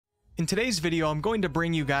In today's video, I'm going to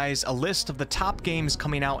bring you guys a list of the top games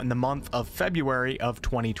coming out in the month of February of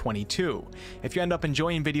 2022. If you end up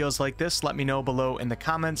enjoying videos like this, let me know below in the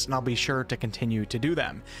comments and I'll be sure to continue to do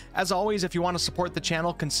them. As always, if you want to support the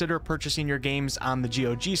channel, consider purchasing your games on the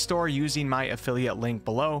GOG store using my affiliate link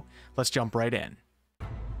below. Let's jump right in.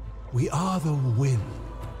 We are the wind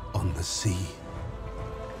on the sea.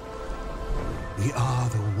 We are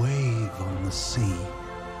the wave on the sea.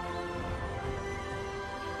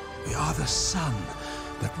 We are the sun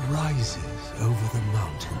that rises over the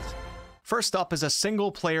mountains. First up is a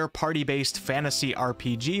single-player party-based fantasy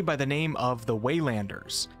RPG by the name of the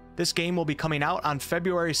Waylanders. This game will be coming out on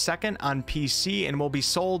February 2nd on PC and will be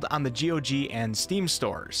sold on the GOG and Steam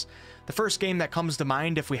stores. The first game that comes to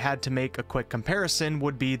mind if we had to make a quick comparison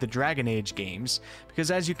would be the Dragon Age games,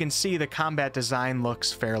 because as you can see, the combat design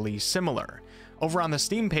looks fairly similar. Over on the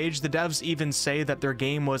Steam page, the devs even say that their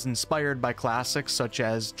game was inspired by classics such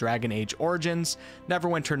as Dragon Age Origins,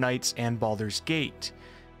 Neverwinter Nights, and Baldur's Gate.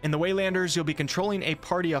 In the Waylanders, you'll be controlling a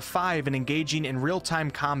party of 5 and engaging in real-time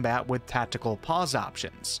combat with tactical pause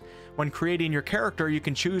options. When creating your character, you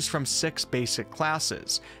can choose from 6 basic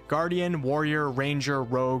classes: Guardian, Warrior, Ranger,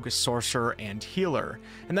 Rogue, Sorcerer, and Healer,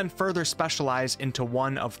 and then further specialize into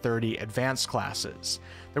one of 30 advanced classes.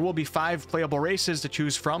 There will be 5 playable races to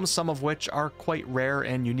choose from, some of which are quite rare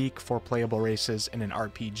and unique for playable races in an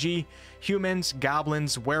RPG: humans,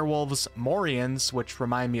 goblins, werewolves, Morians, which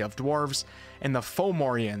remind me of dwarves, and the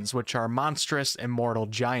Fomorians, which are monstrous immortal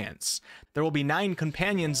giants. There will be 9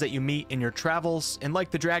 companions that you meet in your travels, and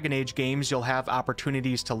like the Dragon Age games, you'll have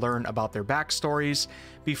opportunities to learn about their backstories,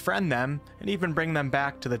 befriend them, and even bring them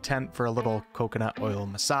back to the tent for a little coconut oil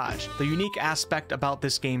massage. The unique aspect about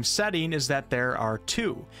this game's setting is that there are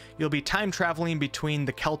 2. You'll be time traveling between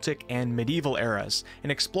the Celtic and medieval eras,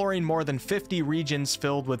 and exploring more than 50 regions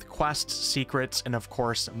filled with quests, secrets, and of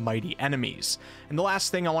course, mighty enemies. And the last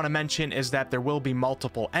thing I want to mention is that there will be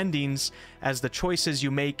multiple endings, as the choices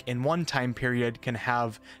you make in one time period can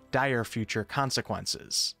have dire future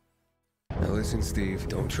consequences. Now listen, Steve,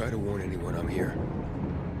 don't try to warn anyone I'm here.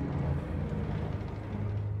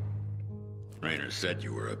 Raynor said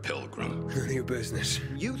you were a pilgrim. None of your business.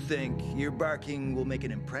 You think your barking will make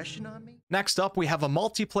an impression on me? Next up, we have a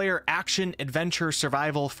multiplayer action adventure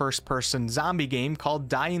survival first-person zombie game called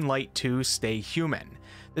Dying Light 2: Stay Human.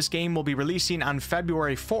 This game will be releasing on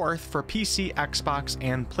February 4th for PC, Xbox,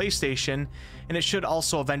 and PlayStation, and it should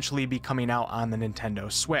also eventually be coming out on the Nintendo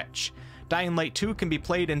Switch. Dying Light 2 can be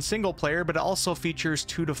played in single player, but it also features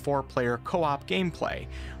 2 to 4 player co-op gameplay,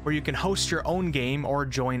 where you can host your own game or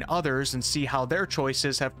join others and see how their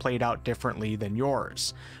choices have played out differently than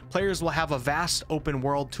yours. Players will have a vast open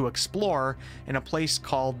world to explore in a place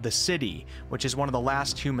called the City, which is one of the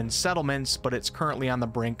last human settlements, but it's currently on the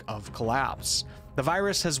brink of collapse. The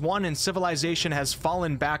virus has won and civilization has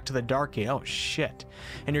fallen back to the dark age. Oh shit.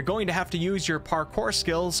 And you're going to have to use your parkour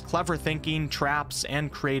skills, clever thinking, traps,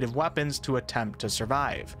 and creative weapons to attempt to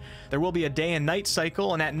survive. There will be a day and night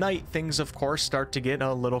cycle, and at night things of course start to get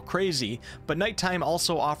a little crazy, but nighttime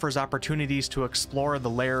also offers opportunities to explore the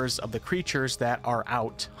lairs of the creatures that are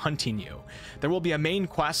out hunting you. There will be a main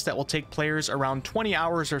quest that will take players around 20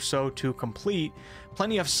 hours or so to complete,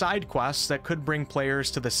 plenty of side quests that could bring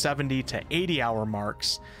players to the 70 to 80 hour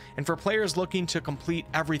marks, and for players looking to complete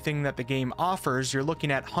everything that the game offers, you're looking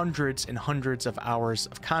at hundreds and hundreds of hours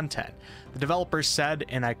of content. The developers said,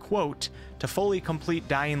 and I quote, "To fully complete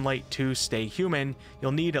Dying Light 2: Stay Human,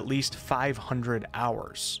 you'll need at least 500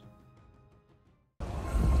 hours.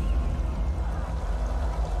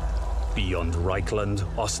 Beyond Reichland,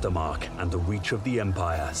 Ostermark, and the reach of the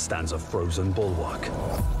Empire stands a frozen bulwark.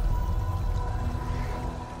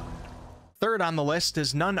 Third on the list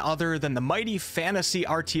is none other than the mighty fantasy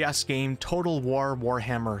RTS game Total War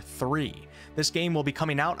Warhammer 3. This game will be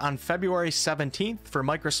coming out on February 17th for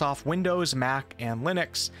Microsoft Windows, Mac, and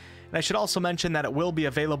Linux. And I should also mention that it will be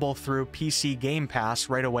available through PC Game Pass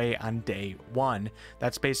right away on day 1.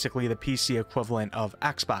 That's basically the PC equivalent of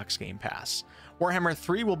Xbox Game Pass. Warhammer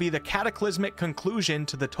 3 will be the cataclysmic conclusion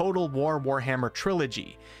to the Total War Warhammer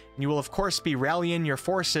trilogy, and you will of course be rallying your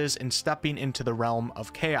forces and stepping into the realm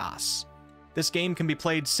of chaos. This game can be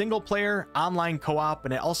played single player, online co-op,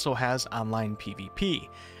 and it also has online PvP.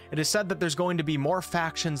 It is said that there's going to be more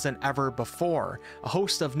factions than ever before, a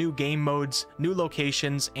host of new game modes, new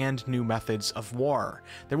locations, and new methods of war.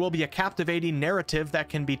 There will be a captivating narrative that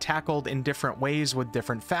can be tackled in different ways with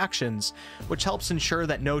different factions, which helps ensure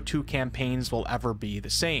that no 2 campaigns will ever be the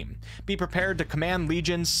same. Be prepared to command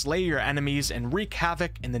legions, slay your enemies, and wreak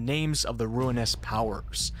havoc in the names of the ruinous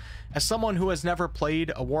powers. As someone who has never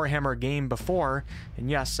played a Warhammer game before, and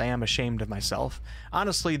yes, I am ashamed of myself,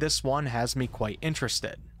 honestly this one has me quite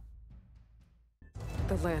interested.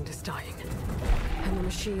 The land is dying, and the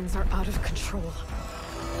machines are out of control.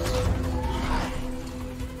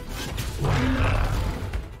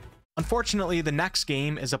 Unfortunately, the next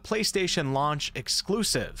game is a PlayStation launch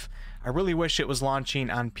exclusive. I really wish it was launching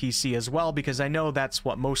on PC as well, because I know that's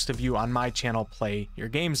what most of you on my channel play your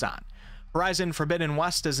games on. Horizon Forbidden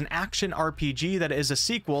West is an action RPG that is a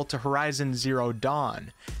sequel to Horizon Zero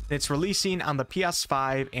Dawn. It's releasing on the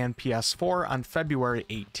PS5 and PS4 on February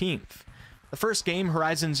 18th. The first game,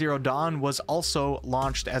 Horizon Zero Dawn, was also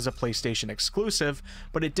launched as a PlayStation exclusive,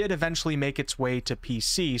 but it did eventually make its way to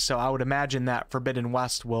PC, so I would imagine that Forbidden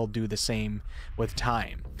West will do the same with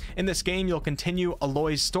time. In this game, you'll continue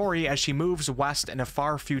Aloy's story as she moves west in a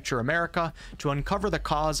far future America to uncover the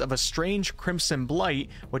cause of a strange crimson blight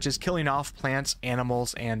which is killing off plants,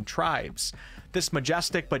 animals, and tribes. This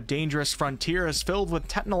majestic but dangerous frontier is filled with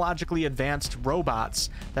technologically advanced robots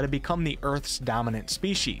that have become the Earth's dominant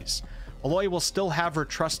species. Aloy will still have her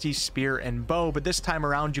trusty spear and bow, but this time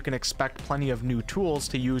around you can expect plenty of new tools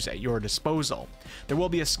to use at your disposal. There will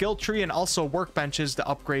be a skill tree and also workbenches to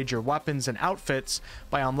upgrade your weapons and outfits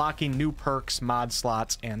by unlocking new perks, mod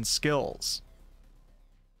slots, and skills.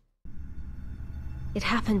 It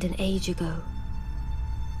happened an age ago.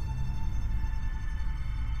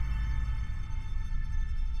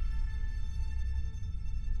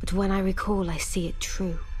 But when I recall, I see it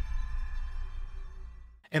true.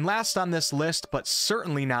 And last on this list, but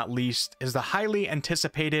certainly not least, is the highly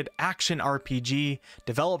anticipated action RPG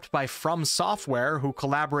developed by From Software, who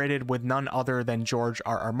collaborated with none other than George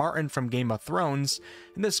R.R. Martin from Game of Thrones,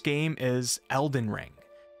 and this game is Elden Ring.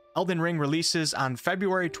 Elden Ring releases on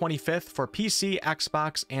February 25th for PC,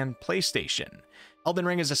 Xbox, and PlayStation. Elden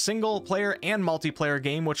Ring is a single-player and multiplayer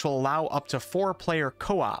game which will allow up to 4-player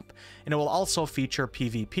co-op, and it will also feature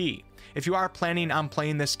PvP. If you are planning on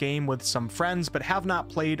playing this game with some friends but have not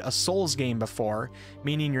played a Souls game before,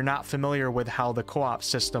 meaning you're not familiar with how the co-op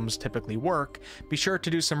systems typically work, be sure to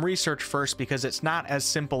do some research first because it's not as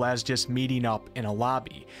simple as just meeting up in a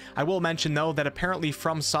lobby. I will mention though that apparently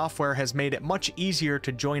From Software has made it much easier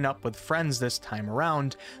to join up with friends this time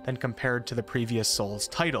around than compared to the previous Souls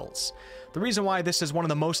titles. The reason why this is one of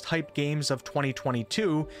the most hyped games of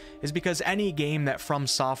 2022 is because any game that From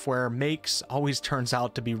Software makes always turns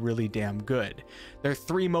out to be really damn good. Their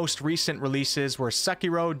 3 most recent releases were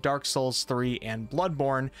Sekiro, Dark Souls 3, and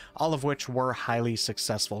Bloodborne, all of which were highly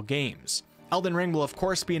successful games. Elden Ring will of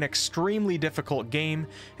course be an extremely difficult game,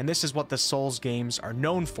 and this is what the Souls games are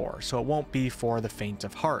known for, so it won't be for the faint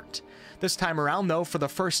of heart. This time around though, for the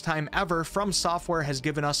first time ever, From Software has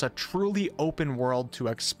given us a truly open world to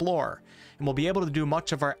explore, and we'll be able to do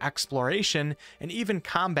much of our exploration and even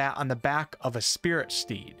combat on the back of a spirit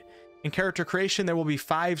steed. In character creation, there will be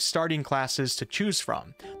 5 starting classes to choose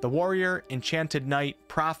from: the Warrior, Enchanted Knight,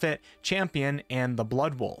 Prophet, Champion, and the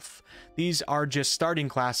Blood Wolf. These are just starting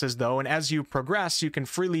classes though, and as you progress, you can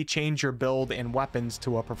freely change your build and weapons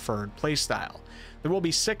to a preferred playstyle. There will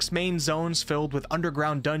be 6 main zones filled with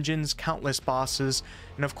underground dungeons, countless bosses,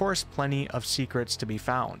 and of course plenty of secrets to be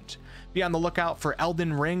found. Be on the lookout for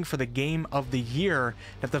Elden Ring for the Game of the Year.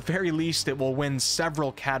 At the very least, it will win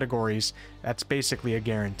several categories. That's basically a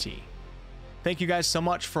guarantee. Thank you guys so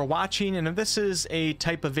much for watching, and if this is a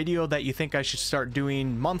type of video that you think I should start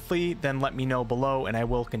doing monthly, then let me know below and I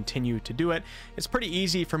will continue to do it. It's pretty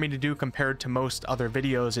easy for me to do compared to most other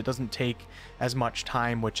videos. It doesn't take as much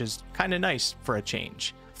time, which is kind of nice for a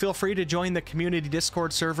change. Feel free to join the community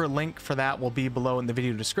Discord server. Link for that will be below in the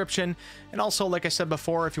video description. And also, like I said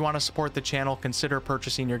before, if you want to support the channel, consider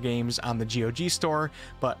purchasing your games on the GOG store,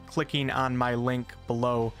 but clicking on my link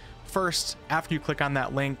below first. After you click on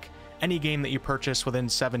that link, any game that you purchase within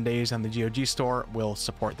 7 days on the GOG store will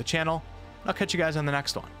support the channel. I'll catch you guys on the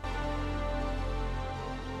next one.